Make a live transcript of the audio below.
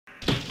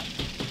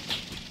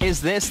Is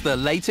this the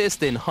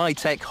latest in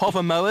high-tech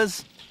hover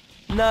mowers?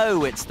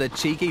 No, it's the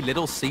cheeky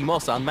little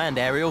Seamos unmanned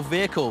aerial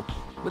vehicle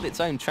with its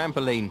own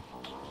trampoline.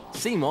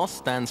 Seamos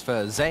stands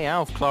for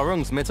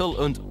Seeaufklärungsmittel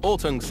und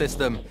Ortung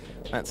System.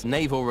 That's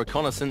Naval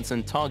Reconnaissance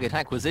and Target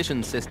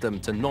Acquisition System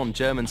to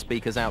non-German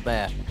speakers out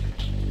there.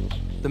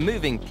 The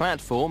moving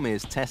platform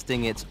is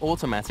testing its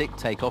automatic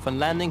takeoff and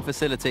landing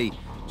facility,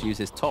 which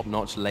uses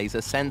top-notch laser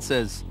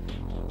sensors.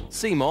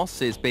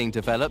 Seamos is being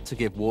developed to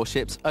give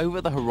warships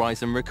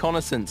over-the-horizon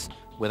reconnaissance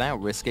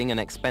without risking an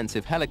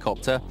expensive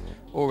helicopter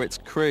or its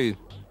crew.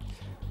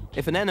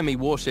 If an enemy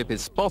warship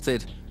is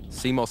spotted,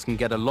 Seamos can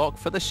get a lock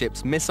for the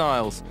ship's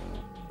missiles.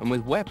 And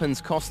with weapons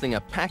costing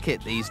a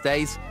packet these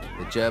days,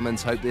 the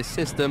Germans hope this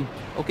system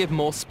will give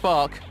more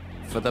spark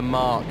for the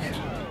mark.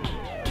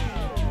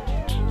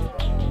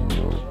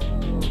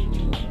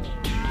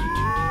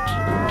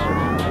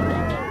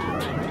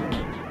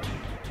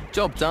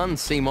 Job done,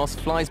 Seamos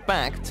flies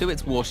back to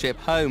its warship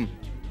home.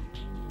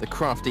 The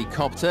crafty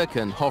copter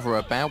can hover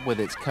about with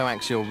its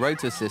coaxial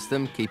rotor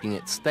system, keeping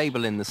it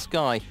stable in the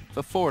sky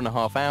for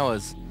 4.5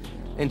 hours.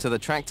 Into the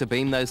tractor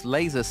beam, those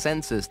laser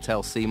sensors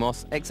tell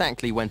Seamos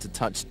exactly when to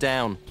touch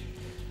down.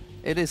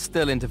 It is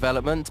still in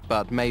development,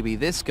 but maybe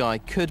this guy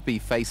could be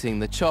facing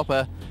the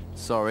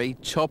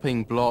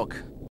chopping block